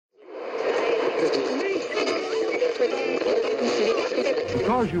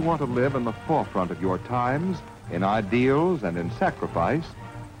Because you want to live in the forefront of your times, in ideals and in sacrifice,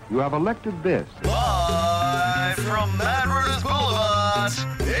 you have elected this. Live from Mad Runners Boulevard,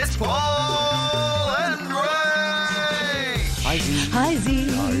 it's Paul and Ray. Hi, Z. Hi, Z.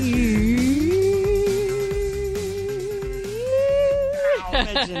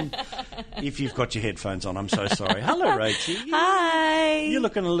 Imagine if you've got your headphones on. I'm so sorry. Hello, Rachie. Hi. You're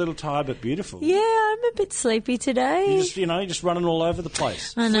looking a little tired but beautiful. Yeah, I'm a bit sleepy today. You're just running all over the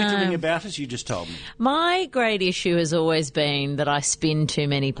place. I know. Flickering about, as you just told me. My great issue has always been that I spin too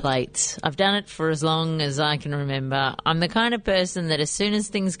many plates. I've done it for as long as I can remember. I'm the kind of person that as soon as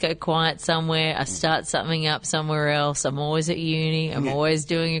things go quiet somewhere, I start something up somewhere else. I'm always at uni. I'm always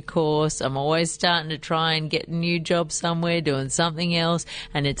doing a course. I'm always starting to try and get a new job somewhere, doing something else.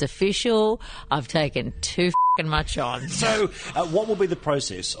 And it's official. I've taken too much on. So, what will be the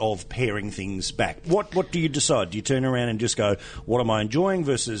process of paring things back? What do you decide? Do you turn around and just go, what am I enjoying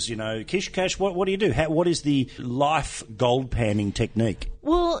versus, kish cash? What do you do? What is the life gold panning technique?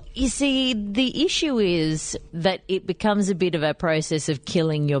 Well, you see, the issue is that it becomes a bit of a process of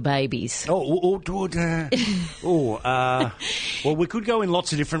killing your babies. Well, we could go in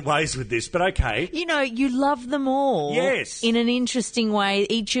lots of different ways with this, but okay. You love them all. Yes. In an interesting way.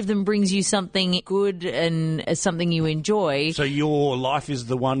 Each of them brings you something good and something you enjoy. So your life is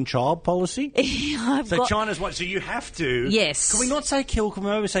the one-child policy? China's one. So you have to. Yes. Can we not say kill? Can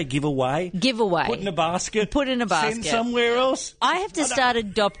we say give away? Give away. Put in a basket. Put in a basket. Send somewhere else. I have to start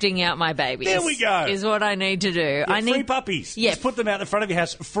adopting out my babies. There we go. Is what I need to do. Yeah, I need free puppies. Yeah. Just put them out the front of your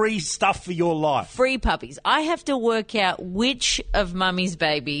house. Free stuff for your life. Free puppies. I have to work out which of Mummy's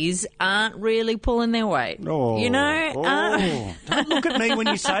babies aren't really pulling their weight. Oh, don't look at me when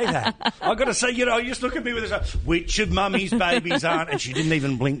you say that. I've got to say, you just look at me with this, which of Mummy's babies aren't, and she didn't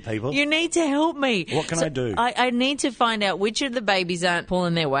even blink, people. You need to help me. What can I do? I need to find out which of the babies aren't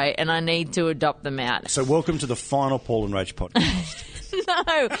pulling their weight, and I need to adopt them out. So welcome to the final Paul and Rach podcast.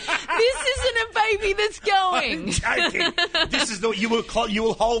 No, this isn't a baby that's going. I'm joking. This is you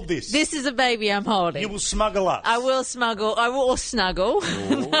will hold this. This is a baby I'm holding. You will smuggle us. I will snuggle.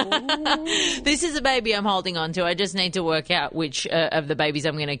 Oh. This is a baby I'm holding on to. I just need to work out which of the babies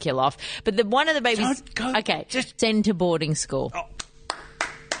I'm going to kill off. But one of the babies... Don't go. Okay, send to boarding school. Oh.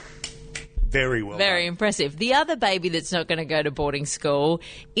 Very well. Very done. impressive. The other baby that's not going to go to boarding school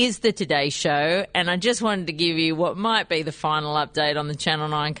is the Today Show, and I just wanted to give you what might be the final update on the Channel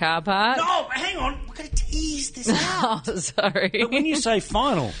 9 car park. No, hang on. We're going to tease this out. Oh, sorry. But when you say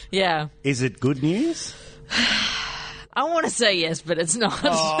final, yeah. is it good news? I want to say yes, but it's not.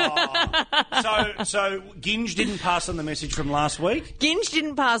 So Ginge didn't pass on the message from last week? Ginge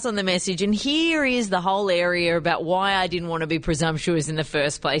didn't pass on the message, and here is the whole area about why I didn't want to be presumptuous in the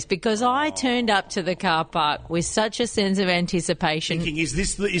first place, because I turned up to the car park with such a sense of anticipation. Thinking, is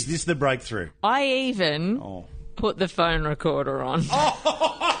this the breakthrough? I even put the phone recorder on.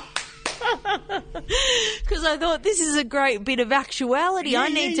 Because I thought this is a great bit of actuality. I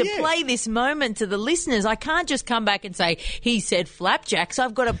need to play this moment to the listeners. I can't just come back and say, he said flapjacks.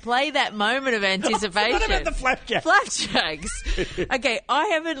 I've got to play that moment of anticipation. What about the flapjacks? Flapjacks. Okay, I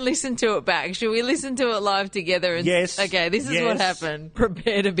haven't listened to it back. Should we listen to it live together? Yes. Okay, this is what happened.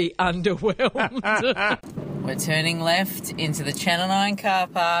 Prepare to be underwhelmed. We're turning left into the Channel 9 car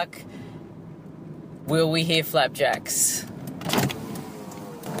park. Will we hear flapjacks?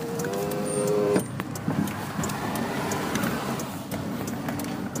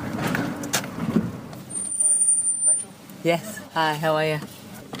 Yes. Hi, how are you?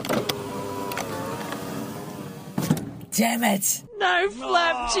 Damn it. No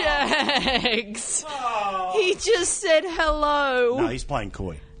flapjacks. Oh. He just said hello. No, he's playing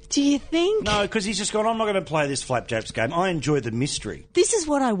coy. Do you think? No, because he's just gone, I'm not going to play this flapjacks game. I enjoy the mystery. This is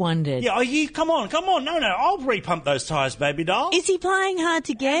what I wondered. Yeah, come on. No, I'll repump those tyres, baby doll. Is he playing hard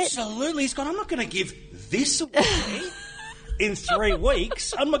to get? Absolutely. He's gone, I'm not going to give this away. In 3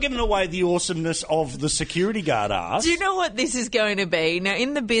 weeks, I'm not giving away the awesomeness of the security guard ass. Do you know what this is going to be? Now,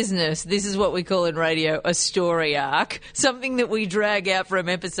 in the business, this is what we call in radio a story arc, something that we drag out from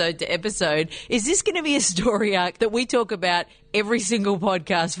episode to episode. Is this going to be a story arc that we talk about every single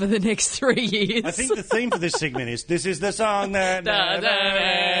podcast for the next 3 years? I think the theme for this segment is, this is the song that...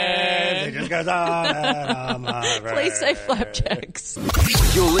 It just goes on. Please say flapjacks.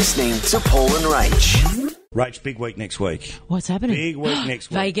 You're listening to Paul and Rach. Rach, big week next week. What's happening? Big week next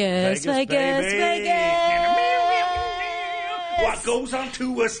week. Vegas. What goes on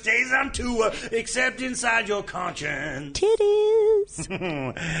tour stays on tour, except inside your conscience.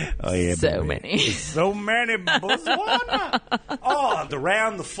 Titties. Oh, yeah, So baby. many. So many. Botswana. Oh, the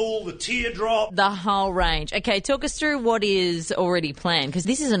round, the full, the teardrop. The whole range. Okay, talk us through what is already planned, because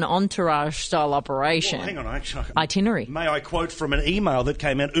this is an entourage-style operation. Well, hang on, actually. Itinerary. May I quote from an email that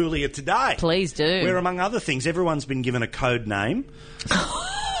came out earlier today? Please do. Where, among other things, everyone's been given a code name.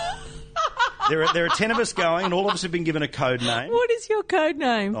 There are 10 of us going, and all of us have been given a code name. What is your code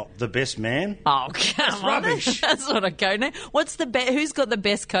name? Oh, the best man. Oh, come on. rubbish. That's not a code name. What's the who's got the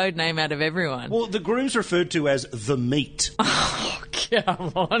best code name out of everyone? Well, the groom's referred to as the meat. Oh,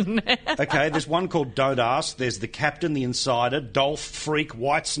 come on now. Okay, there's one called Don't Ask. There's the Captain, the Insider, Dolph, Freak,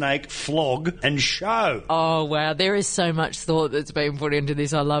 White Snake, Flog, and Show. Oh, wow. There is so much thought that's been put into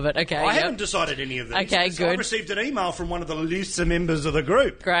this. I love it. Okay. I yep. haven't decided any of these. Okay, So I good. received an email from one of the looser members of the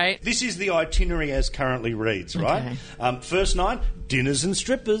group. Great. This is the itinerary as currently reads, right? First night, dinners and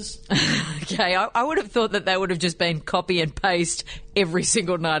strippers. Okay, I would have thought that they would have just been copy and paste every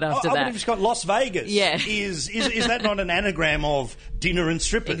single night after I would that. have just got Las Vegas. Yeah. Is that not an anagram of dinner and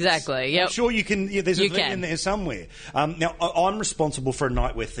strippers? Exactly, yep. I'm sure you can. Yeah, there's a You V can. in there somewhere. Now, I'm responsible for a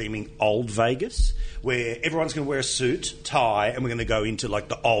night we're theming Old Vegas, where everyone's going to wear a suit, tie, and we're going to go into like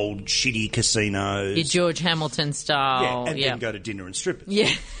the old shitty casinos. Your George Hamilton style. Yeah, and then go to dinner and strippers.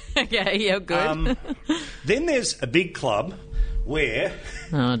 Yeah. Okay, yeah, good. Then there's a big club where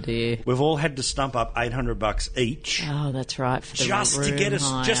Oh, dear. we've all had to stump up $800 each. Oh, that's right. For the Just to room get us,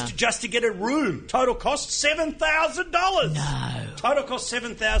 hire. just to get a room. Total cost $7,000. No. Total cost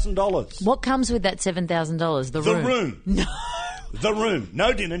 $7,000. What comes with that $7,000? The room. No. The room.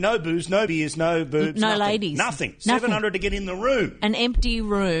 No dinner, no booze, no beers, no boobs. No nothing. ladies. Nothing. Nothing. $700 to get in the room. An empty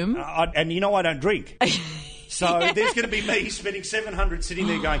room. And you know I don't drink. So there's going to be me spending $700 sitting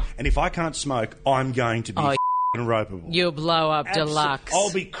there going, and if I can't smoke, I'm going to be ropeable. You'll blow up deluxe. I'll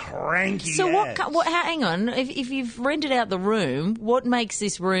be cranky. So as. hang on. If you've rented out the room, what makes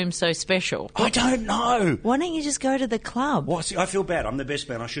this room so special? I don't know. Why don't you just go to the club? Well, see, I feel bad. I'm the best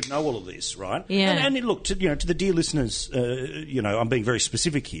man. I should know all of this, right? Yeah. And look, to the dear listeners, I'm being very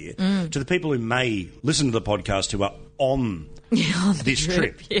specific here. To the people who may listen to the podcast who are on this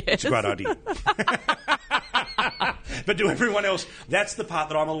trip, yes. it's a great idea. But to everyone else, that's the part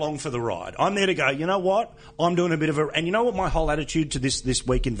that I'm along for the ride. I'm there to go, you know what? I'm doing a bit of a... And you know what my whole attitude to this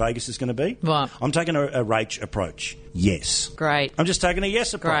week in Vegas is going to be? What? I'm taking a Rach approach. Yes. Great. I'm just taking a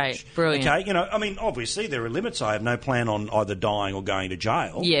yes approach. Great. Brilliant. Okay, I mean, obviously there are limits. I have no plan on either dying or going to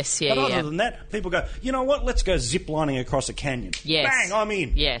jail. Yes, yeah, But other yeah. than that, people go, you know what? Let's go zip-lining across a canyon. Yes. Bang, I'm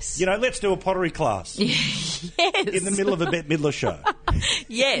in. Yes. Let's do a pottery class Yes. in the middle of a Bette Midler show.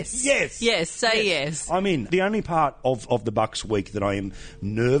 Yes. Yes. Yes. Say yes. I'm in. The only part of the Bucks week that I am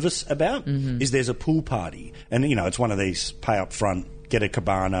nervous about is there's a pool party. And, it's one of these pay up front, get a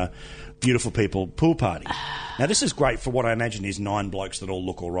cabana, beautiful people pool party. Now, this is great for what I imagine is 9 blokes that all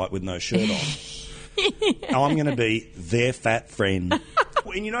look all right with no shirt on. I'm going to be their fat friend.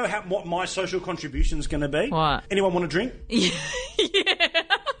 And you know what my social contribution is going to be? What? Anyone want a drink? Yeah.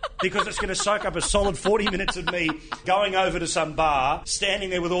 Because it's going to soak up a solid 40 minutes of me going over to some bar, standing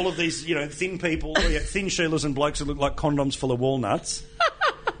there with all of these, thin people, thin Sheilas and blokes that look like condoms full of walnuts.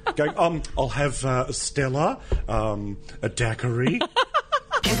 Going, I'll have a Stella, a daiquiri.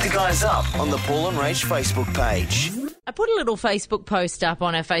 Hit the guys up on the Paul and Rach Facebook page. I put a little Facebook post up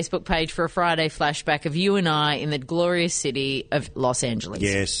on our Facebook page for a Friday flashback of you and I in the glorious city of Los Angeles.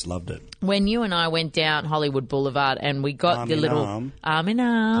 Yes, loved it. When you and I went down Hollywood Boulevard and we got Arm the in little arm. arm in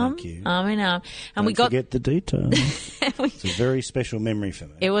arm, Thank you. arm in arm, and we Don't got forget the details. It's a very special memory for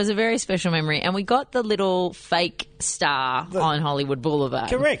me. it was a very special memory, and we got the little fake star on Hollywood Boulevard.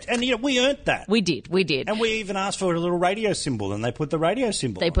 Correct. And, we earned that. We did. And we even asked for a little radio symbol, and they put the radio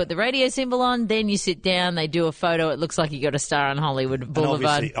symbol They on. put the radio symbol on, then you sit down, they do a photo, it looks like you got a star on Hollywood And Boulevard.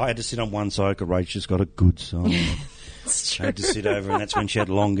 obviously, I had to sit on one side because Rachel's got a good side. It's I true. had to sit over, and that's when she had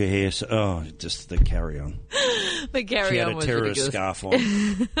longer hair. So, just the carry-on. The She carry had on a was terrorist ridiculous. scarf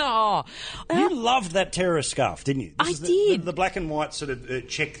on. Oh, You loved that terrorist scarf, didn't you? This I is did. The black and white sort of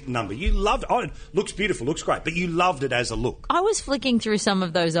check number. You loved it. Oh, it looks beautiful, looks great, but you loved it as a look. I was flicking through some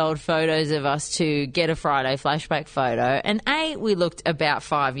of those old photos of us to get a Friday flashback photo, and A, we looked about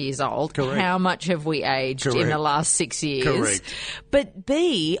 5 years old. Correct. How much have we aged in Correct. the last 6 years? Correct. But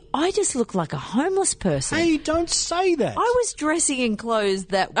B, I just looked like a homeless person. Hey, don't say that. I was dressing in clothes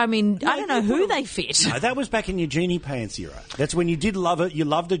that, I don't know who they fit. No, that was back back in your genie pants era. That's when you did love it. You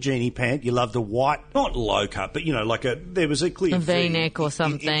loved a genie pant. You loved a white, not low cut, but, there was a clear V-neck or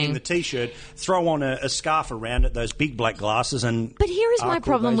something. In the T-shirt. Throw on a scarf around it, those big black glasses, and But here is my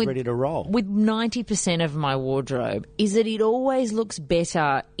problem with ready to roll. With 90% of my wardrobe is that it always looks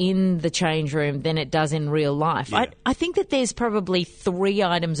better in the change room than it does in real life. Yeah. I think that there's probably 3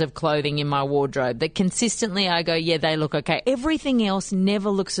 items of clothing in my wardrobe that consistently I go, yeah, they look okay. Everything else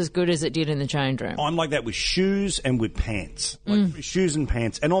never looks as good as it did in the change room. I'm like that with shoes and with pants. Shoes and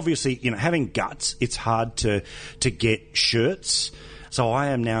pants. And obviously, having guts, it's hard to get shirts. So I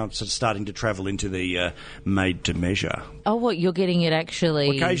am now sort of starting to travel into the made to measure. Oh, what, you're getting it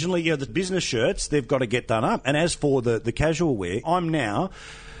actually? Occasionally, the business shirts, they've got to get done up. And as for the casual wear, I'm now,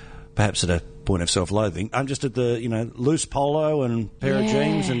 perhaps at a point of self-loathing, I'm just at the, loose polo and pair of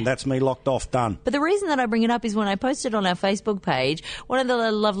jeans, and that's me locked off, done. But the reason that I bring it up is when I posted on our Facebook page, one of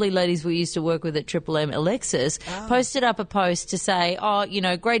the lovely ladies we used to work with at Triple M, Alexis, posted up a post to say,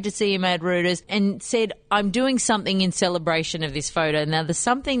 great to see you, Mad Rooters, and said, I'm doing something in celebration of this photo. Now, the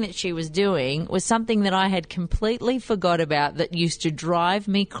something that she was doing was something that I had completely forgot about that used to drive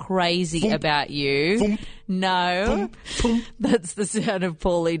me crazy about you. Thump. No. Thump. Thump. That's the sound of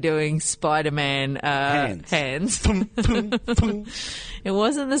Paulie doing Spider-Man hands. It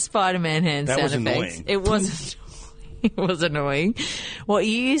wasn't the Spider-Man hand That sound was effects. annoying. It wasn't. It was annoying. What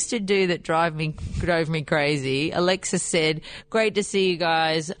you used to do that drove me crazy, Alexis said, great to see you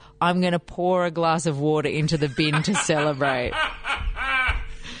guys. I'm going to pour a glass of water into the bin to celebrate.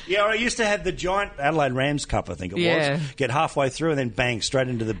 Yeah, I used to have the giant Adelaide Rams cup, I think it was. Get halfway through and then bang, straight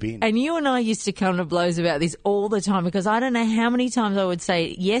into the bin. And you and I used to come to blows about this all the time because I don't know how many times I would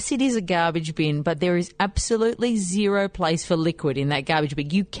say, yes, it is a garbage bin, but there is absolutely zero place for liquid in that garbage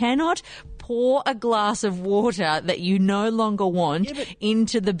bin. You cannot pour a glass of water that you no longer want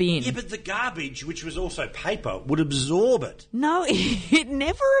into the bin. Yeah, but the garbage, which was also paper, would absorb it. No, it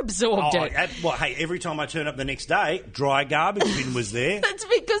never absorbed it. Hey, every time I turned up the next day, dry garbage bin was there. That's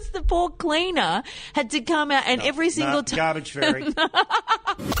because the poor cleaner had to come out and every single time... Garbage fairy. Want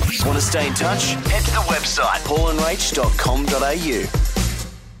to stay in touch? Head to the website paulandrach.com.au.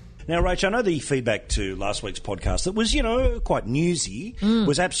 Now, Rach, I know the feedback to last week's podcast that was, quite newsy,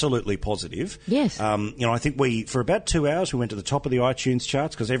 was absolutely positive. Yes. I think for about 2 hours, we went to the top of the iTunes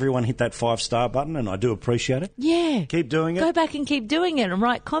charts because everyone hit that 5-star button, and I do appreciate it. Yeah. Keep doing it. Go back and keep doing it and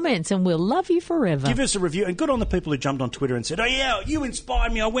write comments, and we'll love you forever. Give us a review, and good on the people who jumped on Twitter and said, oh, yeah, you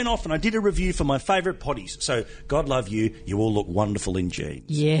inspired me. I went off and I did a review for my favourite potties. So, God love you. You all look wonderful in jeans.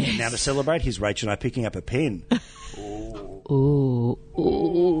 Yes. Now, to celebrate, here's Rach and I picking up a pen. Ooh.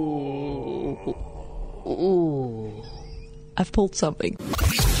 I've pulled something.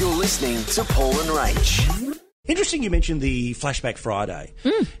 You're listening to Paul and Rach. Interesting you mentioned the Flashback Friday.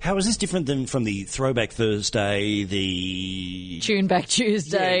 How is this different than from the Throwback Thursday, the... Tune Back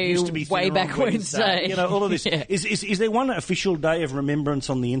Tuesday, used to be Way Thinner Back on Wednesday. All of this. Yeah. Is there one official day of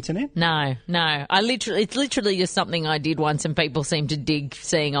remembrance on the internet? No. It's literally just something I did once and people seem to dig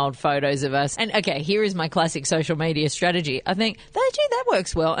seeing old photos of us. And, okay, here is my classic social media strategy. I think, that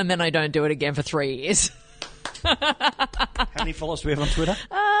works well, and then I don't do it again for 3 years. How many followers do we have on Twitter?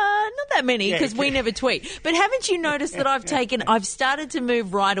 Not that many because we never tweet. But haven't you noticed that I've started to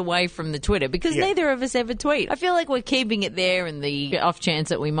move right away from the Twitter because neither of us ever tweet. I feel like we're keeping it there in the off chance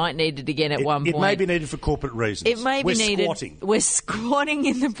that we might need it again at one point. It may be needed for corporate reasons. It may be needed. Squatting. We're squatting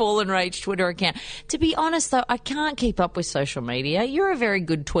in the Paul and Rach Twitter account. To be honest, though, I can't keep up with social media. You're a very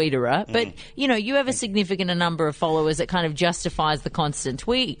good tweeterer, but, you have a significant number of followers that kind of justifies the constant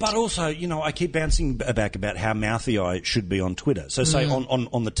tweet. But also, I keep bouncing back about how mouthy I should be on Twitter. So say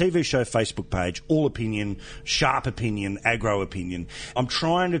on the TV show Facebook page, all opinion, sharp opinion, aggro opinion. I'm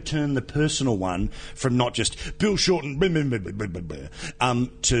trying to turn the personal one from not just Bill Shorten to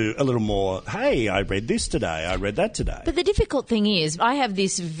a little more, hey, I read this today, I read that today. But the difficult thing is, I have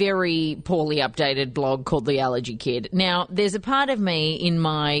this very poorly updated blog called The Allergy Kid. Now, there's a part of me in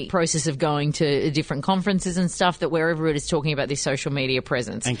my process of going to different conferences and stuff that where everyone is talking about this social media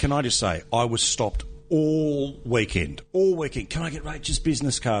presence. And can I just say, I was stopped all weekend. Can I get Rachel's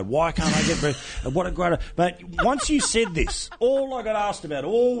business card? Why can't I get... What a great... Mate, once you said this, all I got asked about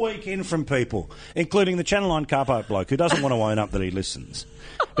all weekend from people, including the Channel 9 car park bloke who doesn't want to own up that he listens.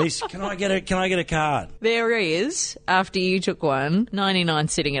 Can I get a card? There is, after you took one, 99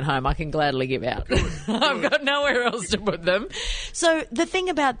 sitting at home I can gladly give out. I've got nowhere else to put them. So the thing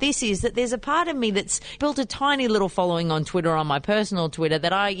about this is that there's a part of me that's built a tiny little following on Twitter, on my personal Twitter,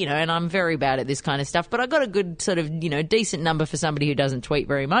 that I, and I'm very bad at this kind of stuff, but I got a good sort of, decent number for somebody who doesn't tweet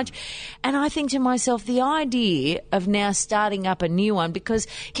very much. And I think to myself, the idea of now starting up a new one, because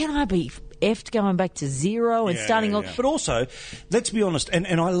can I be effed going back to zero and starting off. But also, let's be honest, and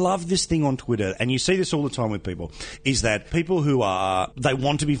I love this thing on Twitter, and you see this all the time with people, is that people who they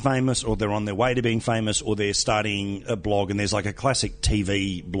want to be famous, or they're on their way to being famous, or they're starting a blog, and there's like a classic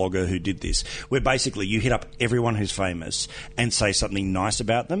TV blogger who did this, where basically you hit up everyone who's famous and say something nice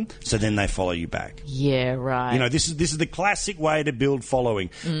about them, so then they follow you back. Yeah, right. You know, this is the classic way to build following.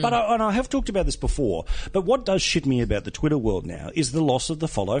 But I have talked about this before, but what does shit me about the Twitter world now is the loss of the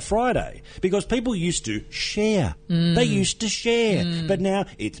Follow Friday. Because people used to share. They used to share. But now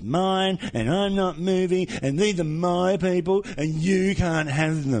it's mine, and I'm not moving, and these are my people, and you can't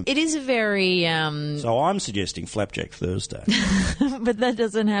have them. It is a very... So I'm suggesting Flapjack Thursday. but that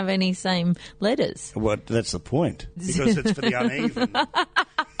doesn't have any same letters. Well, that's the point. Because it's for the uneven.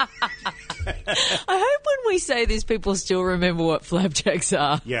 I hope when we say this, people still remember what flapjacks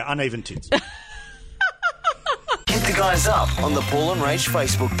are. Yeah, uneven tits. Hit the guys up on the Paul and Rach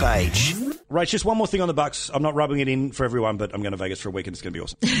Facebook page. Rach, just one more thing on the Bucks. I'm not rubbing it in for everyone, but I'm going to Vegas for a week and it's going to be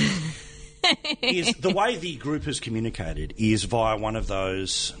awesome. Is the way the group has communicated is via one of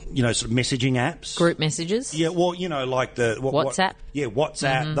those, sort of messaging apps. Group messages? Yeah, well, like the... WhatsApp?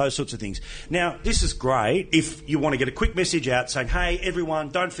 WhatsApp, those sorts of things. Now, this is great if you want to get a quick message out saying, hey, everyone,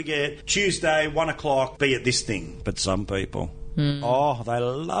 don't forget, Tuesday, 1 o'clock, be at this thing. But some people, they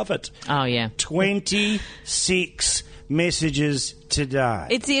love it. Oh, yeah. 26 messages today.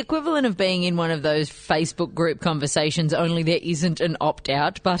 It's the equivalent of being in one of those Facebook group conversations, only there isn't an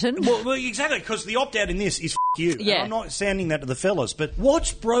opt-out button. Well, exactly, because the opt-out in this is you. Yeah. And I'm not sounding that to the fellas, but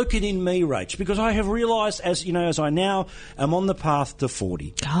what's broken in me, Rach? Because I have realised, as I now am on the path to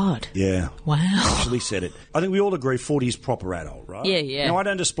 40. God. Yeah. Wow. Actually said it. I think we all agree 40 is proper adult, right? Yeah, yeah. Now, I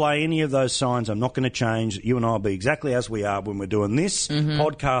don't display any of those signs. I'm not going to change. You and I will be exactly as we are when we're doing this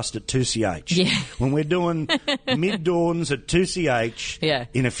podcast at 2CH. Yeah. When we're doing mid-dawns at 2CH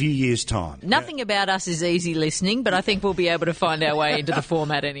in a few years' time. Nothing about us is easy listening, but I think we'll be able to find our way into the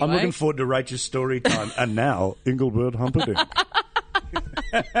format anyway. I'm looking forward to Rachel's story time. And now, Engelbert Humperdinck.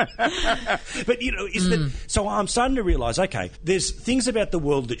 But, so I'm starting to realise, okay, there's things about the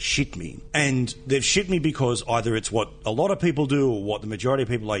world that shit me. And they've shit me because either it's what a lot of people do or what the majority of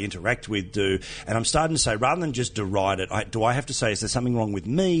people I interact with do. And I'm starting to say, rather than just deride it, do I have to say, is there something wrong with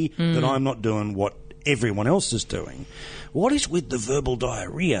me that I'm not doing what everyone else is doing? What is with the verbal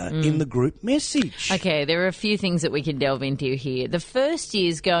diarrhea in the group message? Okay, there are a few things that we can delve into here. The first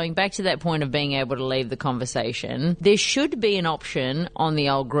is going back to that point of being able to leave the conversation. There should be an option on the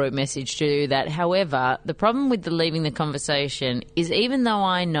old group message to do that. However, the problem with the leaving the conversation is even though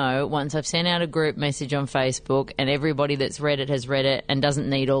I know once I've sent out a group message on Facebook and everybody that's read it has read it and doesn't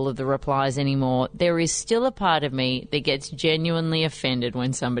need all of the replies anymore, there is still a part of me that gets genuinely offended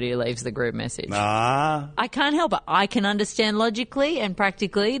when somebody leaves the group message. I can't help it. I can understand logically and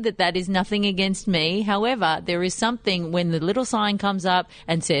practically that is nothing against me. However, there is something when the little sign comes up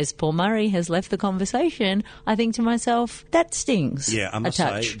and says Paul Murray has left the conversation, I think to myself, that stings. Yeah, I must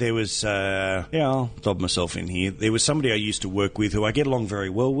say, there was, I'll dob myself in here. There was somebody I used to work with who I get along very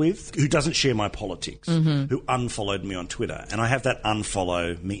well with, who doesn't share my politics, who unfollowed me on Twitter. And I have that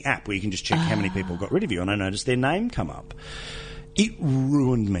unfollow me app where you can just check how many people got rid of you, and I noticed their name come up. It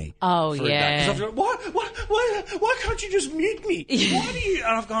ruined me. Oh, yeah. Because I've gone, why can't you just mute me? Why do you...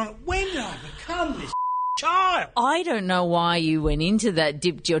 And I've gone, when did I become this child? I don't know why you went into that,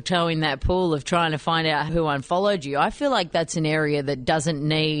 dipped your toe in that pool of trying to find out who unfollowed you. I feel like that's an area that doesn't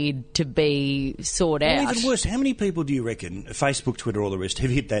need to be sorted out. Even worse, how many people do you reckon, Facebook, Twitter, all the rest,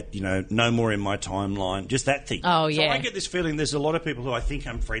 have hit that, no more in my timeline, just that thing? Oh, yeah. So I get this feeling there's a lot of people who I think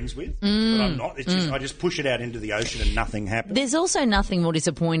I'm friends with, but I'm not. It's just I just push it out into the ocean and nothing happens. There's also nothing more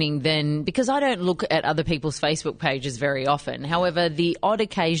disappointing than, because I don't look at other people's Facebook pages very often. However, the odd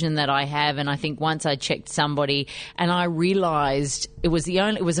occasion that I have, and I think once I checked somebody and I realised it was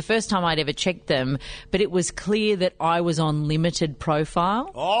the first time I'd ever checked them, but it was clear that I was on limited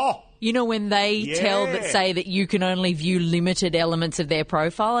profile. Oh! You know, when they say that you can only view limited elements of their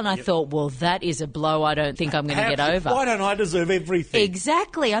profile, and I thought, well, that is a blow I don't think I'm going to get over. Why don't I deserve everything?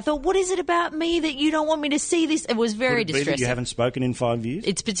 Exactly. I thought, what is it about me that you don't want me to see this? It was very distressing. That you haven't spoken in 5 years?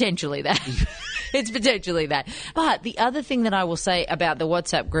 It's potentially that. It's potentially that. But the other thing that I will say about the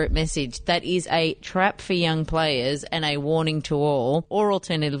WhatsApp group message, that is a trap for young players and a warning to all, or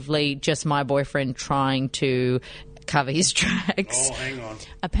alternatively, just my boyfriend trying to cover his tracks. Oh, hang on.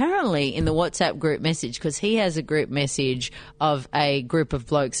 Apparently, in the WhatsApp group message, because he has a group message of a group of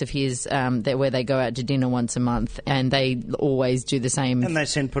blokes of his where they go out to dinner once a month, and they always do the same. And they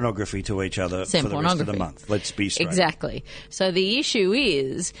send pornography to each other for the rest of the month. Let's be straight. Exactly. So the issue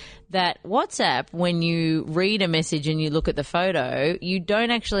is that WhatsApp, when you read a message and you look at the photo, you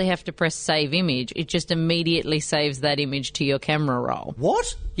don't actually have to press save image. It just immediately saves that image to your camera roll.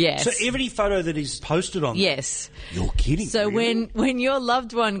 What? Yes. So every photo that is posted on Yes. You're kidding. So really? when your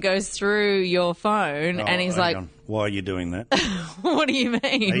loved one goes through your phone and he's hang like, on. Why are you doing that? what do you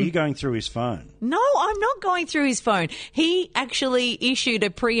mean? Are you going through his phone? No, I'm not going through his phone. He actually issued a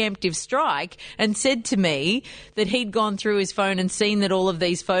preemptive strike and said to me that he'd gone through his phone and seen that all of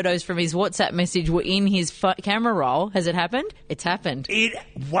these photos from his WhatsApp message were in his camera roll. Has it happened? It's happened.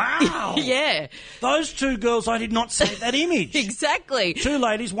 Wow. Yeah. Those two girls, I did not save that image. Exactly. Two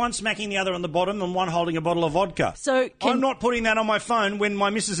ladies, one smacking the other on the bottom and one holding a bottle of vodka. So I'm not putting that on my phone when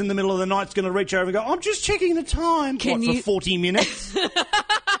my missus in the middle of the night's going to reach over and go, I'm just checking the time. For 40 minutes?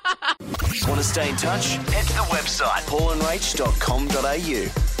 Want to stay in touch? Head to the website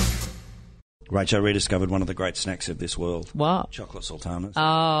paulandrach.com.au. Rach, I rediscovered one of the great snacks of this world. What? Chocolate sultanas.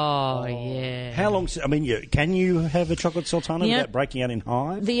 Oh, yeah. How long? I mean, can you have a chocolate sultana without breaking out in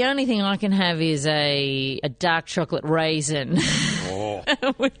hives? The only thing I can have is a dark chocolate raisin. Oh.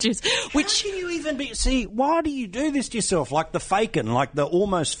 which How can you even be... See, why do you do this to yourself? Like the fakin', like the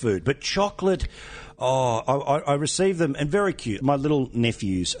almost food, but chocolate... Oh, I receive them, and very cute. My little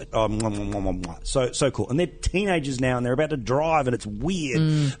nephews, so cool. And they're teenagers now, and they're about to drive, and it's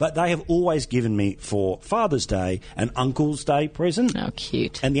weird. But they have always given me, for Father's Day, an Uncle's Day present. Oh,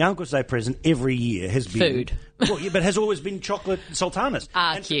 cute. And the Uncle's Day present every year has been... Food. Well, yeah, but has always been chocolate sultanas.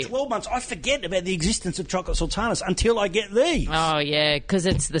 And cute. for 12 months, I forget about the existence of chocolate sultanas until I get these. Oh, yeah, because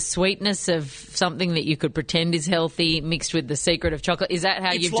it's the sweetness of something that you could pretend is healthy mixed with the secret of chocolate. Is that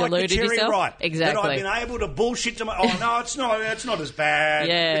how you've like deluded the cherry yourself? Ripe Exactly. That I've been able to bullshit to my... Oh, no, it's not as bad.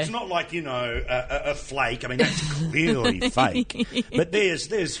 Yeah. It's not like, a flake. I mean, that's clearly fake. But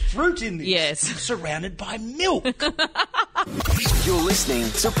there's fruit in this. Yes. Surrounded by milk. You're listening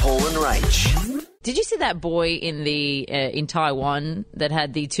to Paul and Rach. Did you see that boy in Taiwan that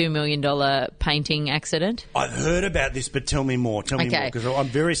had the $2 million painting accident? I've heard about this, but tell me more. Tell me more, because I'm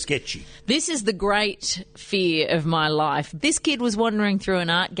very sketchy. This is the great fear of my life. This kid was wandering through an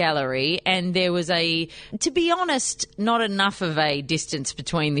art gallery, and there was to be honest, not enough of a distance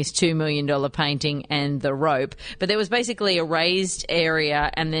between this $2 million painting and the rope, but there was basically a raised area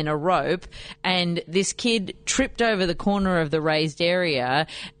and then a rope, and this kid tripped over the corner of the raised area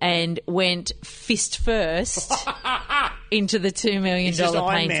and went fist first into the $2 million just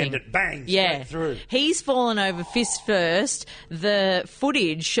Iron painting. Man that bangs straight through. He's fallen over fist first. The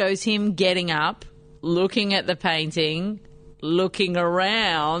footage shows him getting up, looking at the painting, looking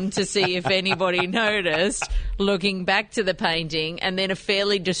around to see if anybody noticed, looking back to the painting, and then a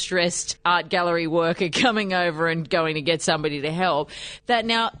fairly distressed art gallery worker coming over and going to get somebody to help. That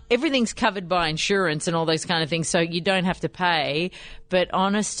now, everything's covered by insurance and all those kind of things, so you don't have to pay. But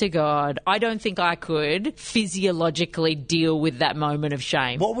honest to God, I don't think I could physiologically deal with that moment of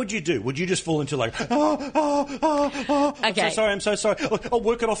shame. What would you do? Would you just fall into like, Okay. I'm so sorry. I'll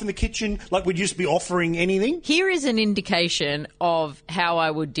work it off in the kitchen. Like, would you just be offering anything? Here is an indication of how I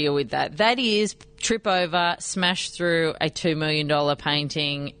would deal with that. That is trip over, smash through a $2 million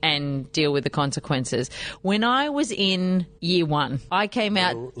painting and deal with the consequences. When I was in year one, I came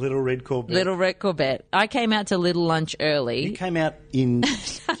out... Little Red Corvette. Little Red Corvette. I came out to Little Lunch early. You came out in...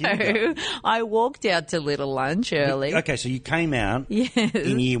 No, I walked out to Little Lunch early. Okay, so you came out Yes.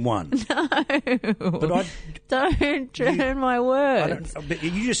 in year one. No. But Don't turn my words. But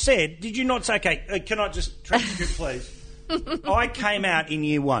you just said, did you not say, okay, can I just transcript, please? I came out in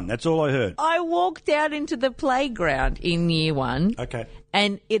year one. That's all I heard. I walked out into the playground in year one. Okay.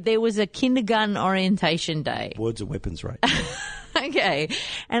 And there was a kindergarten orientation day. Words are weapons, right? Okay.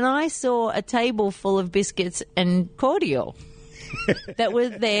 And I saw a table full of biscuits and cordial that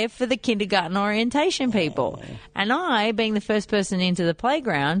was there for the kindergarten orientation people. And I, being the first person into the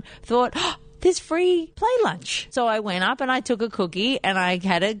playground, thought, there's free play lunch. So I went up and I took a cookie and I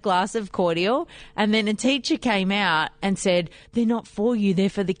had a glass of cordial, and then a teacher came out and said, they're not for you, they're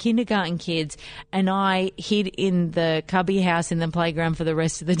for the kindergarten kids. And I hid in the cubby house in the playground for the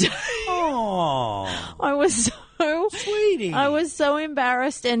rest of the day. Oh, I was sweetie. I was so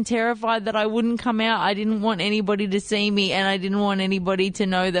embarrassed and terrified that I wouldn't come out. I didn't want anybody to see me, and I didn't want anybody to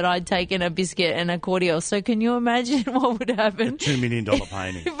know that I'd taken a biscuit and a cordial. So can you imagine what would happen? $2 million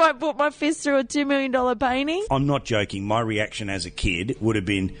painting. If I put my fist through a $2 million painting? I'm not joking. My reaction as a kid would have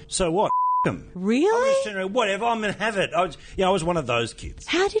been, so what? Them. Really? Whatever, I'm going to have it. I was one of those kids.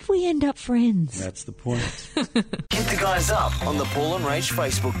 How did we end up friends? That's the point. Hit the guys up on the Paul and Rach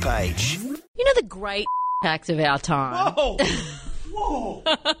Facebook page. You know the great acts of our time? Whoa! Whoa!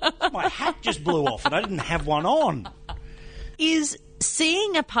 My hat just blew off and I didn't have one on. Is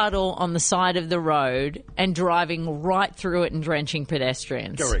seeing a puddle on the side of the road and driving right through it and drenching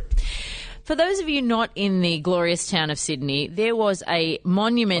pedestrians. Correct. For those of you not in the glorious town of Sydney, there was a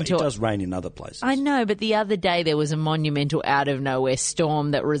monumental... It does rain in other places. I know, but the other day there was a monumental out-of-nowhere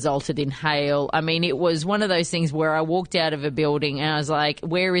storm that resulted in hail. I mean, it was one of those things where I walked out of a building and I was like,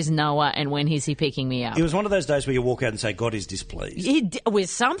 where is Noah and when is he picking me up? It was one of those days where you walk out and say, God is displeased. With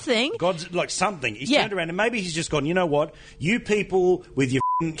something. God's like something. He's Yeah. turned around and maybe he's just gone, you know what? You people with your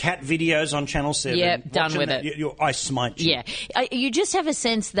cat videos on Channel 7. Yep, done watching with that, it. I smite you. Yeah. You just have a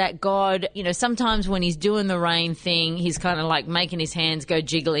sense that God, sometimes when he's doing the rain thing, he's kind of like making his hands go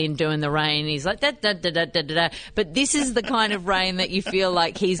jiggly and doing the rain. He's like, da, da, da, da, da, da. But this is the kind of rain that you feel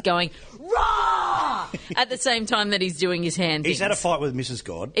like he's going, rah! At the same time that he's doing his hand He's things. had a fight with Mrs.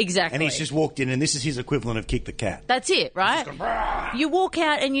 God. Exactly. And he's just walked in and this is his equivalent of kick the cat. That's it, right? You walk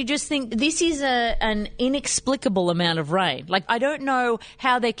out and you just think, this is an inexplicable amount of rain. Like, I don't know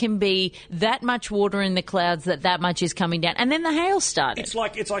how there can be that much water in the clouds that much is coming down. And then the hail started. It's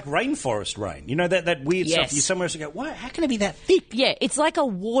like rainforest rain. You know, that weird Yes. stuff. You somewhere else and go, what? How can it be that thick? Yeah, it's like a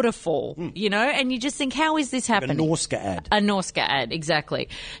waterfall, and you just think, how is this A happening? Norska ad. A Norska ad, exactly.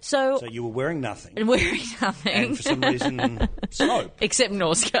 So So you were wearing nothing. wearing nothing. And for some reason, soap. Except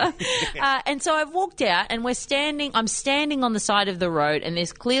Norska. And so I've walked out and I'm standing on the side of the road and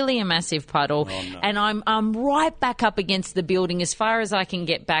there's clearly a massive puddle and I'm right back up against the building as far as I can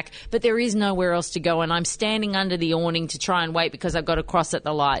get back, but there is nowhere else to go and I'm standing under the awning to try and wait because I've got to cross at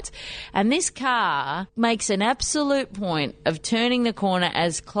the lights. And this car makes an absolute point of turning the corner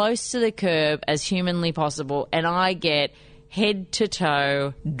as close to the curb as humanly possible and I get head to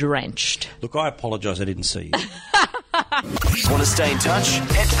toe drenched. Look, I apologise I didn't see you. Want to stay in touch?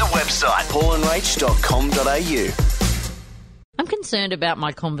 Head to the website paulandrach.com.au. I'm concerned about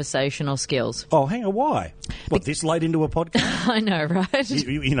my conversational skills. Oh, hang on, why? What, this late into a podcast? I know,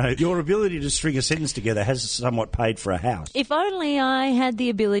 right? Your ability to string a sentence together has somewhat paid for a house. If only I had the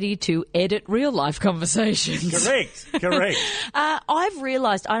ability to edit real-life conversations. Correct. I've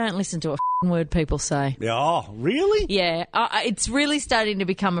realised I don't listen to a word people say. Oh, really? Yeah, it's really starting to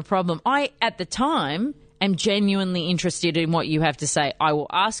become a problem. At the time, am genuinely interested in what you have to say. I will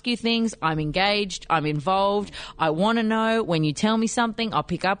ask you things. I'm engaged. I'm involved. I want to know. When you tell me something, I'll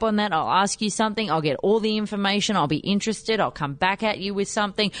pick up on that. I'll ask you something. I'll get all the information. I'll be interested. I'll come back at you with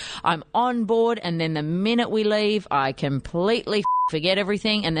something. I'm on board. And then the minute we leave, I completely forget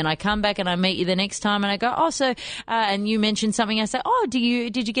everything. And then I come back and I meet you the next time and I go, and you mentioned something. I say, did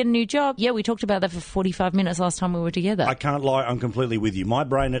you get a new job? Yeah, we talked about that for 45 minutes last time we were together. I can't lie. I'm completely with you. My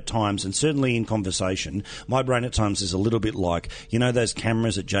brain at times, and certainly in conversation, my brain at times is a little bit like, those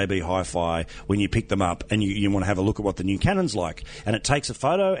cameras at JB Hi-Fi when you pick them up and you want to have a look at what the new Canon's like. And it takes a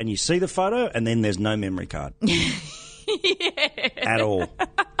photo and you see the photo and then there's no memory card. At all.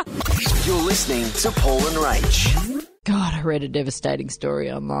 You're listening to Paul and Rach. God, I read a devastating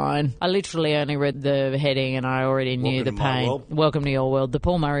story online. I literally only read the heading and I already knew Welcome the to my pain. world. Welcome to your world, the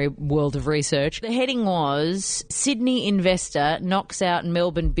Paul Murray world of research. The heading was, Sydney investor knocks out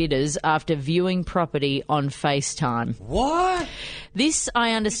Melbourne bidders after viewing property on FaceTime. What? This, I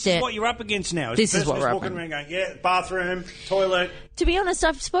This understand. is what you're up against now. This is what we're up walking against. around going, bathroom, toilet. To be honest,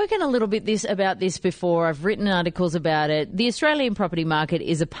 I've spoken a little bit about this before. I've written articles about it. The Australian property market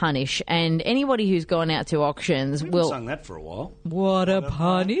is a punish, and anybody who's gone out to auctions We haven't will... sung that for a while. What a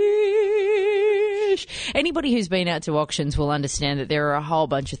punish. Anybody who's been out to auctions will understand that there are a whole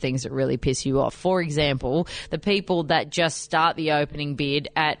bunch of things that really piss you off. For example, the people that just start the opening bid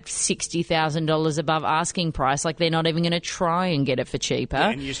at $60,000 above asking price, like they're not even going to try and get it for cheaper. Yeah,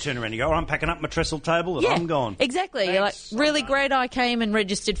 and you just turn around and you go, I'm packing up my trestle table and I'm gone. Exactly. You're like, Thanks. really great, I came and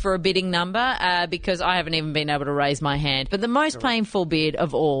registered for a bidding number because I haven't even been able to raise my hand. But the most painful bid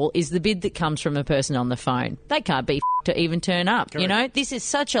of all is the bid that comes from a person on the phone. They can't be to even turn up. Correct. This is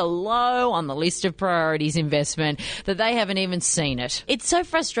such a low on the list of priorities investment that they haven't even seen it. It's so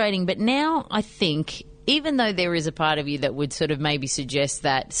frustrating, but now I think, even though there is a part of you that would sort of maybe suggest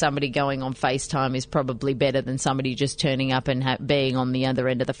that somebody going on FaceTime is probably better than somebody just turning up and being on the other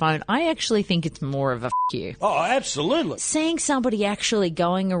end of the phone, I actually think it's more of a you. Oh, absolutely. Seeing somebody actually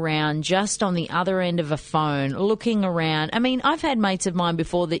going around just on the other end of a phone, looking around. I mean, I've had mates of mine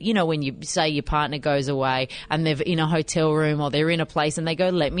before that, when you say your partner goes away and they're in a hotel room or they're in a place and they go,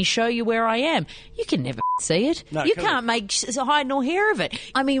 let me show you where I am. You can never see it. No, you correct. can't make hide nor hair of it.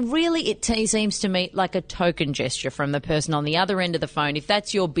 I mean, really, it seems to me like a token gesture from the person on the other end of the phone. If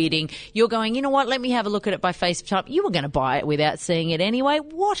that's your bidding, you're going, you know what, let me have a look at it by FaceTime. You were going to buy it without seeing it anyway.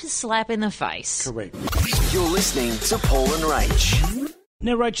 What a slap in the face. Correct. You're listening to Paul and Rach.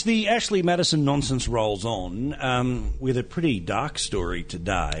 Now, Rach, the Ashley Madison nonsense rolls on with a pretty dark story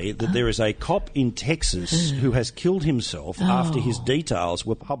today that there is a cop in Texas who has killed himself after his details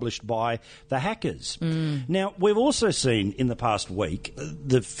were published by the hackers. Now, we've also seen in the past week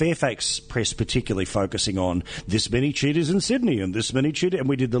the Fairfax press particularly focusing on this many cheaters in Sydney and this many cheaters, and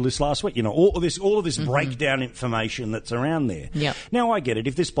we did the list last week. You know, all of this breakdown information that's around there. Yep. Now, I get it.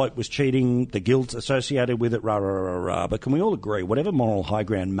 If this bloke was cheating, the guilt associated with it, but can we all agree, whatever moral high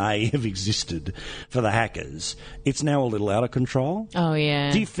ground may have existed for the hackers, it's now a little out of control? Oh,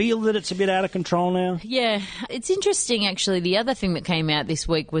 yeah. Do you feel that it's a bit out of control now? Yeah, it's interesting, actually. The other thing that came out this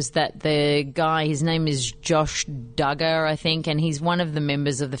week was that the guy, his name is Josh Duggar, I think, and he's one of the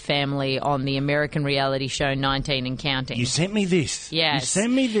members of the family on the American reality show 19 and Counting. You sent me this. Yes. You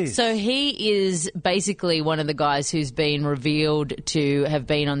sent me this. So he is basically one of the guys who's been revealed to have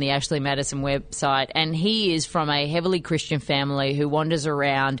been on the Ashley Madison website, and he is from a heavily Christian family who wanders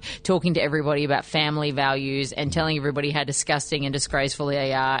around talking to everybody about family values and telling everybody how disgusting and disgraceful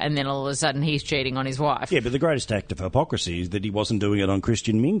they are, and then all of a sudden he's cheating on his wife. Yeah, but the greatest act of hypocrisy is that he wasn't doing it on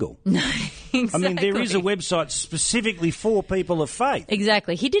Christian Mingle. Exactly. I mean, there is a website specifically for people of faith.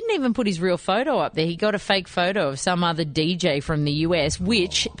 Exactly. He didn't even put his real photo up there. He got a fake photo of some other DJ from the US,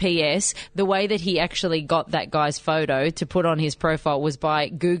 which, P.S., the way that he actually got that guy's photo to put on his profile was by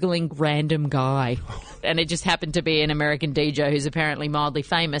Googling random guy. And it just happened to be an American DJ who's apparently mildly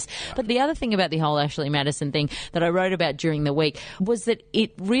famous. But the other thing about the whole Ashley Madison thing that I wrote about during the week was that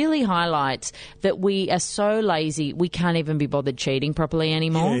it really highlights that we are so lazy we can't even be bothered cheating properly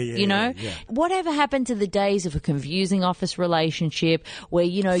anymore. Yeah. Whatever happened to the days of a confusing office relationship where,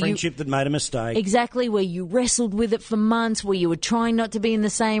 Friendship that made a mistake. Exactly, where you wrestled with it for months, where you were trying not to be in the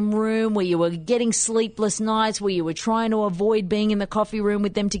same room, where you were getting sleepless nights, where you were trying to avoid being in the coffee room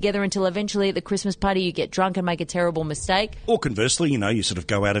with them together until eventually at the Christmas party you get drunk and make a terrible mistake. Or conversely, you sort of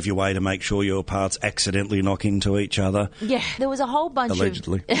go out of your way to make sure your parts accidentally knock into each other. Yeah, there was a whole bunch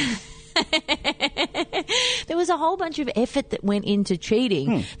Allegedly. There was a whole bunch of effort that went into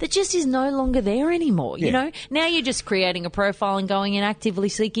cheating that just is no longer there anymore. Yeah. You know, now you're just creating a profile and going and actively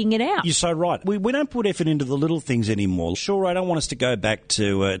seeking it out. You're so right. We don't put effort into the little things anymore. Sure, I don't want us to go back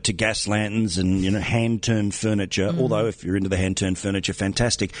to gas lanterns and hand-turned furniture, although if you're into the hand-turned furniture,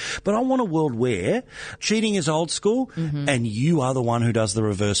 fantastic. But I want a world where cheating is old school and you are the one who does the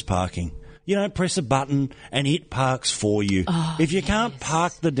reverse parking. You don't press a button and it parks for you. Oh, if you can't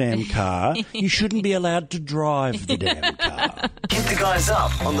park the damn car, you shouldn't be allowed to drive the damn car. Hit the guys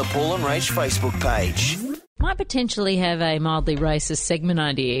up on the Paul and Rach Facebook page. Might potentially have a mildly racist segment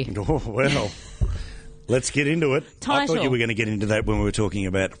idea. Oh, well, let's get into it. I Title. thought you were going to get into that when we were talking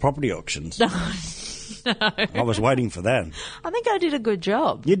about property auctions. No. I was waiting for that. I think I did a good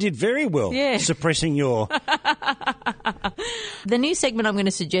job. You did very well, Yeah. suppressing your... The new segment I'm going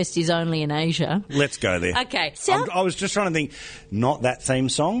to suggest is Only in Asia. Let's go there. Okay. I was just trying to think, not that theme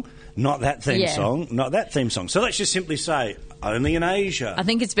song, not that theme Yeah. song, not that theme song. So let's just simply say, Only in Asia. I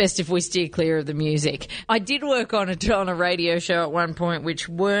think it's best if we steer clear of the music. I did work on a radio show at one point which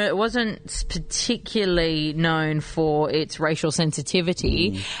wasn't particularly known for its racial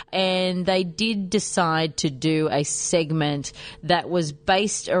sensitivity, and they did decide to do a segment that was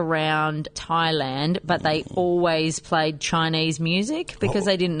based around Thailand, but they always played Chinese music because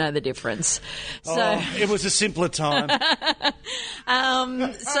they didn't know the difference. So, It was a simpler time.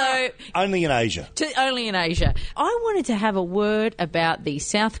 Only in Asia. Only in Asia. I wanted to have a word about the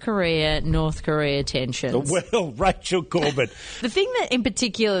South Korea-North Korea tensions. Well, Rachel Corbett. The thing that in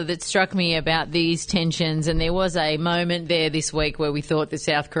particular that struck me about these tensions, and there was a moment there this week where we thought that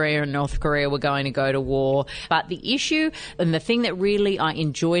South Korea and North Korea were going to go to war, but the issue and the thing that really I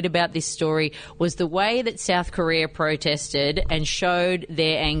enjoyed about this story was the way that South Korea protested and showed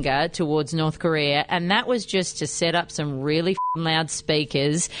their anger towards North Korea, and that was just to set up some really loud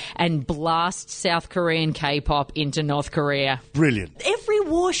speakers and blast South Korean K-pop into North Korea. Brilliant. Every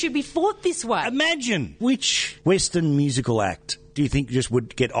war should be fought this way. Imagine which Western musical act do you think just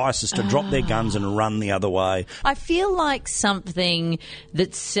would get ISIS to drop their guns and run the other way? I feel like something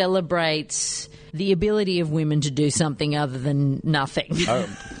that celebrates the ability of women to do something other than nothing. I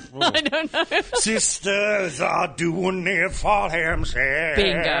don't know. Sisters are doing it for themselves.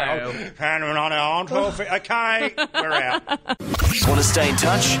 Bingo. And we're on okay, we're out. Want to stay in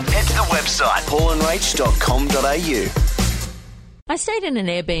touch? Head to the website paulandrach.com.au. I stayed in an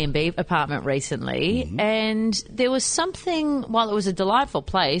Airbnb apartment recently, and there was something, while it was a delightful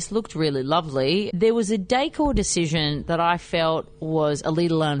place, looked really lovely, there was a decor decision that I felt was a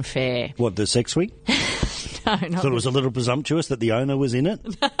little unfair. What, the sex suite? No, not Thought it was a little presumptuous that the owner was in it?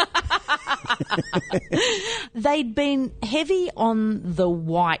 They'd been heavy on the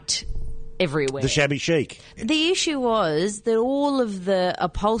white everywhere. The shabby chic. The issue was that all of the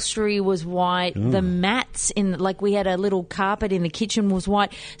upholstery was white, the mats we had a little carpet in the kitchen was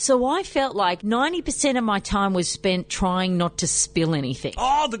white. So I felt like 90% of my time was spent trying not to spill anything.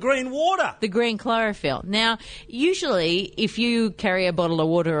 Oh, the green water. The green chlorophyll. Now, usually if you carry a bottle of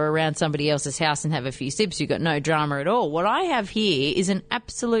water around somebody else's house and have a few sips, you've got no drama at all. What I have here is an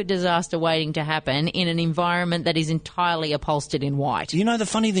absolute disaster waiting to happen in an environment that is entirely upholstered in white. You know, the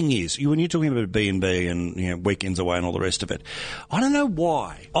funny thing is, when you're talking about B&B and weekends away and all the rest of it, I don't know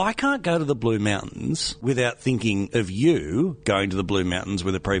why I can't go to the Blue Mountains without thinking of you going to the Blue Mountains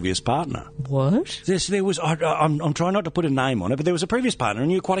with a previous partner. What? There was. I'm trying not to put a name on it, but there was a previous partner,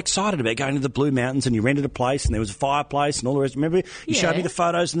 and you were quite excited about going to the Blue Mountains, and you rented a place, and there was a fireplace and all the rest. Remember, you showed me the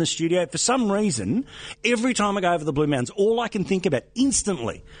photos in the studio. For some reason, every time I go over the Blue Mountains, all I can think about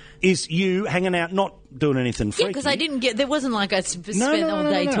instantly is you hanging out, not doing anything freaky. Yeah, because I didn't get... There wasn't like I spent all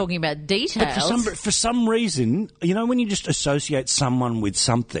day talking about details. But for some reason, when you just associate someone with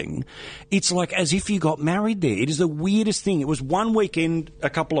something, it's like as if you got married there. It is the weirdest thing. It was one weekend a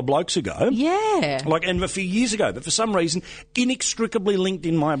couple of blokes ago. Yeah. And a few years ago. But for some reason, inextricably linked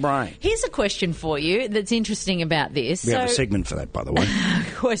in my brain. Here's a question for you that's interesting about this. We have a segment for that, by the way.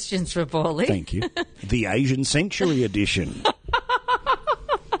 Questions for Paulie. Thank you. The Asian Sanctuary Edition.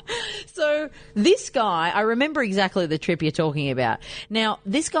 So this guy, I remember exactly the trip you're talking about. Now,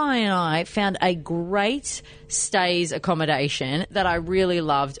 this guy and I found a great stays accommodation that I really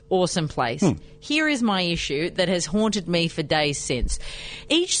loved. Awesome place. Here is my issue that has haunted me for days since.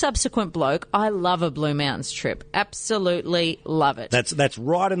 Each subsequent bloke, I love a Blue Mountains trip. Absolutely love it. That's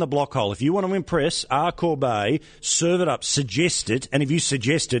right in the block hole. If you want to impress Arcor Bay, serve it up, suggest it, and if you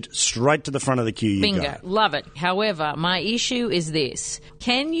suggest it, straight to the front of the queue you Bingo. go. Love it. However, my issue is this.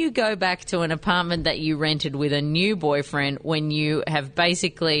 Can you go back to an apartment that you rented with a new boyfriend when you have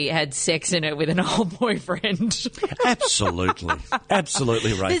basically had sex in it with an old boyfriend? Absolutely.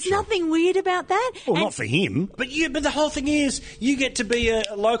 Absolutely, Rachel. There's nothing weird about that. Well, not for him. But the whole thing is, you get to be a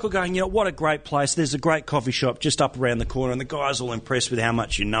local going, what a great place. There's a great coffee shop just up around the corner, and the guy's all impressed with how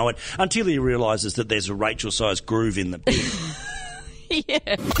much you know it, until he realises that there's a Rachel-sized groove in the bin.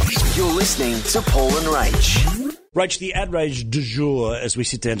 Yeah. You're listening to Paul and Rach. Rach, the outrage du jour as we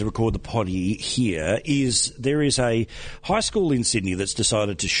sit down to record the potty here is there is a high school in Sydney that's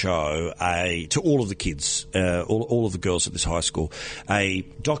decided to show to all of the kids, all of the girls at this high school, a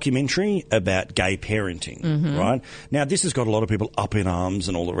documentary about gay parenting, right? Now, this has got a lot of people up in arms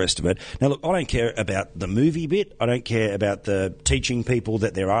and all the rest of it. Now, look, I don't care about the movie bit. I don't care about the teaching people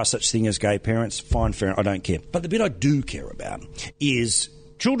that there are such thing as gay parents. Fine, fair, I don't care. But the bit I do care about is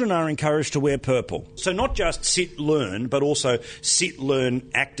children are encouraged to wear purple. So not just sit, learn, but also sit, learn,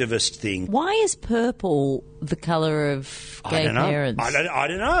 activist thing. Why is purple the colour of gay parents? I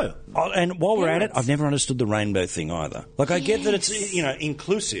don't know. And while we're at it, I've never understood the rainbow thing either. Like, I get that it's,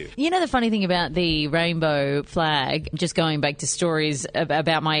 inclusive. You know the funny thing about the rainbow flag, just going back to stories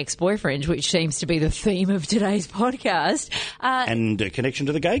about my ex-boyfriend, which seems to be the theme of today's podcast. And a connection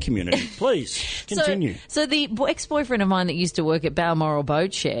to the gay community. Please, continue. So the ex-boyfriend of mine that used to work at Balmoral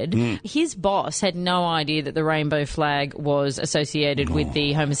Boat Shed, his boss had no idea that the rainbow flag was associated with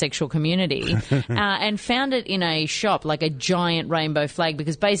the homosexual community and found it in a shop, like a giant rainbow flag,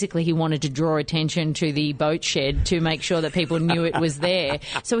 because basically he wanted to draw attention to the boat shed to make sure that people knew it was there.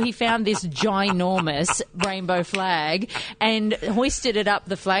 So he found this ginormous rainbow flag and hoisted it up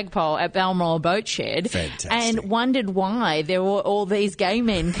the flagpole at Balmoral Boat Shed. Fantastic. And wondered why there were all these gay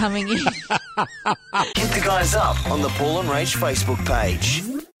men coming in. Hit the guys up on the Paul and Rach Facebook page.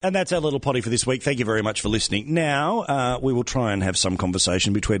 And that's our little potty for this week. Thank you very much for listening. Now, we will try and have some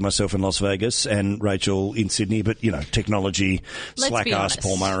conversation between myself in Las Vegas and Rachel in Sydney, but, technology, slack-ass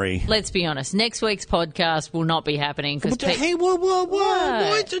Paul Murray. Let's be honest. Next week's podcast will not be happening because... Hey,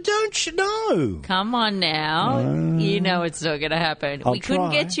 why don't you know? Come on now. You know it's not going to happen. We couldn't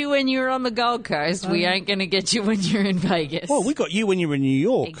get you when you were on the Gold Coast. We ain't going to get you when you're in Vegas. Well, we got you when you were in New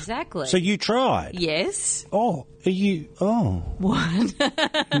York. Exactly. So you tried. Yes. Oh, are you... Oh. What?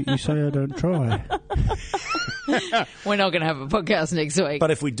 You say I don't try. We're not going to have a podcast next week.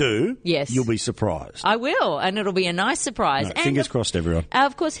 But if we do, yes, you'll be surprised. I will, and it'll be a nice surprise. No, fingers crossed, everyone.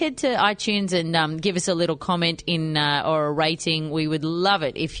 Of course, head to iTunes and give us a little comment or a rating. We would love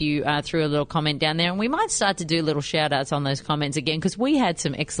it if you threw a little comment down there, and we might start to do little shout-outs on those comments again, because we had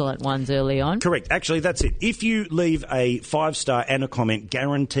some excellent ones early on. Correct. Actually, that's it. If you leave a 5-star and a comment,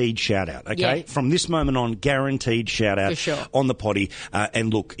 guaranteed shout-out, okay? Yeah. From this moment on, guaranteed shout-out For sure. on the potty.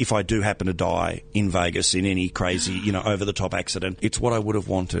 And look, if I do happen to die in Vegas in any crazy, over-the-top accident. It's what I would have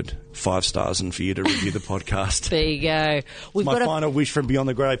wanted. 5 stars and for you to review the podcast. There you go. My final wish from beyond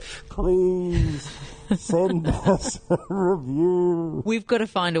the grave. Please send us a review. We've got to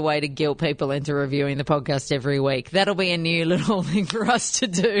find a way to guilt people into reviewing the podcast every week. That'll be a new little thing for us to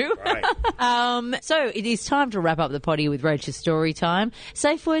do. Right. So it is time to wrap up the potty with Rachel's story time.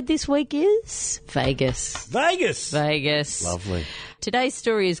 Safe word this week is Vegas. Vegas. Lovely. Today's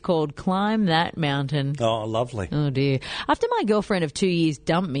story is called Climb That Mountain. Oh, lovely. Oh, dear. After my girlfriend of 2 years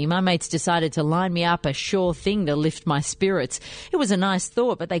dumped me, my mates decided to line me up a sure thing to lift my spirits. It was a nice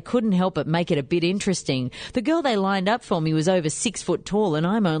thought, but they couldn't help but make it a bit interesting. The girl they lined up for me was over 6 foot tall, and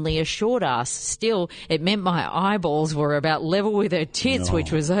I'm only a short ass. Still, it meant my eyeballs were about level with her tits,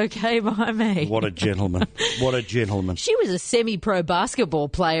 which was okay by me. What a gentleman. What a gentleman. She was a semi-pro basketball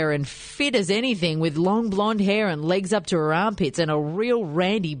player and fit as anything, with long blonde hair and legs up to her armpits and a real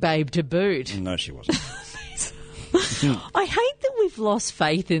randy babe to boot. No, she wasn't. I hate that we've lost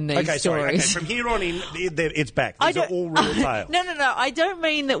faith in these stories. Sorry. Okay, from here on in, it's back. These are all real tales. No. I don't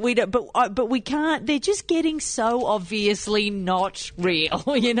mean that we don't, but we can't. They're just getting so obviously not real,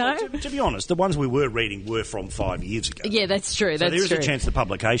 To be honest, the ones we were reading were from 5 years ago. Yeah, that's true. So there is a chance the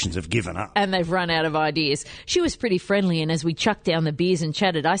publications have given up. And they've run out of ideas. She was pretty friendly, and as we chucked down the beers and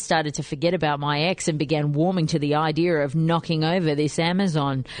chatted, I started to forget about my ex and began warming to the idea of knocking over this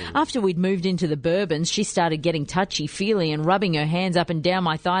Amazon. After we'd moved into the Bourbons, she started getting touchy-feely and rubbing her hands up and down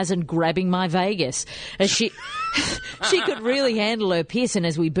my thighs and grabbing my Vegas. As she could really handle her piss, and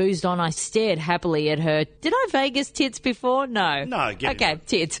as we boozed on, I stared happily at her. Did I Vegas tits before? No. No, Okay,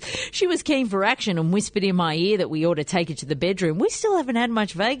 tits. She was keen for action and whispered in my ear that we ought to take her to the bedroom. We still haven't had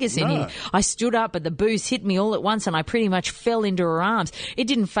much Vegas in here. I stood up, but the booze hit me all at once, and I pretty much fell into her arms. It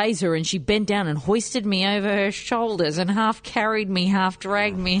didn't faze her, and she bent down and hoisted me over her shoulders and half carried me, half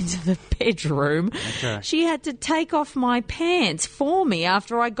dragged me into the bedroom. Okay. She had to take off my pants for me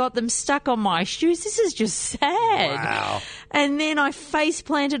after I got them stuck on my shoes. This is just sad. Wow. And then I face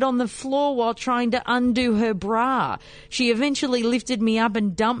planted on the floor while trying to undo her bra. She eventually lifted me up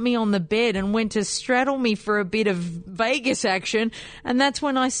and dumped me on the bed and went to straddle me for a bit of Vegas action, and that's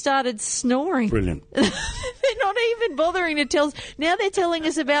when I started snoring. Brilliant. They're not even bothering to tell us. Now they're telling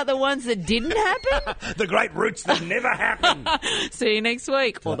us about the ones that didn't happen. The great roots that never happened. See you next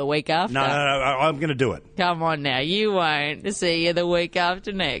week or the week after. No, I'm going to do it. Come on now, you won't. See you the week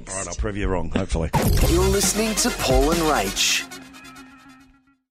after next. All right, I'll prove you wrong, hopefully. You're listening to Paul and Rach.